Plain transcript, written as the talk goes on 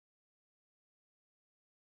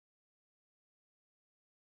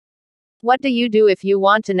What do you do if you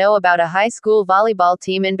want to know about a high school volleyball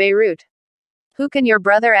team in Beirut? Who can your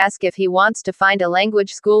brother ask if he wants to find a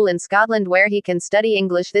language school in Scotland where he can study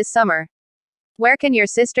English this summer? Where can your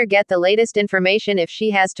sister get the latest information if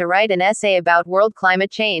she has to write an essay about world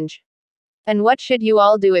climate change? And what should you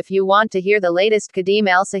all do if you want to hear the latest Kadeem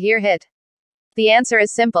Al-Sahir hit? The answer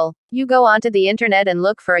is simple. You go onto the internet and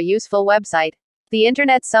look for a useful website. The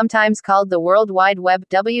internet, sometimes called the World Wide Web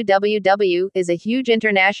 (WWW), is a huge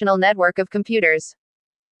international network of computers.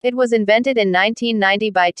 It was invented in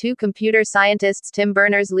 1990 by two computer scientists, Tim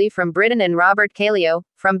Berners-Lee from Britain and Robert Cailliau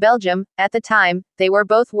from Belgium. At the time, they were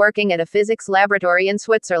both working at a physics laboratory in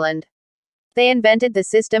Switzerland. They invented the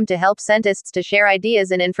system to help scientists to share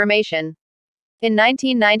ideas and information. In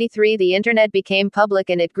 1993, the internet became public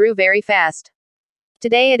and it grew very fast.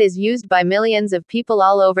 Today it is used by millions of people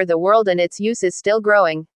all over the world and its use is still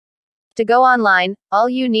growing. To go online, all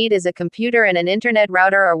you need is a computer and an internet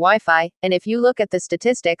router or Wi-Fi, and if you look at the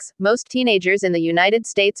statistics, most teenagers in the United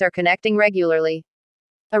States are connecting regularly.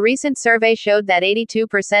 A recent survey showed that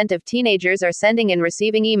 82% of teenagers are sending and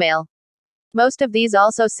receiving email. Most of these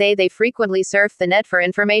also say they frequently surf the net for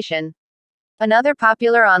information. Another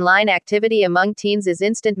popular online activity among teens is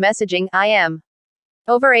instant messaging, IM.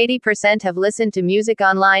 Over 80% have listened to music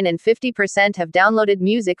online and 50% have downloaded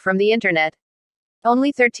music from the internet.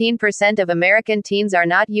 Only 13% of American teens are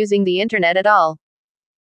not using the internet at all.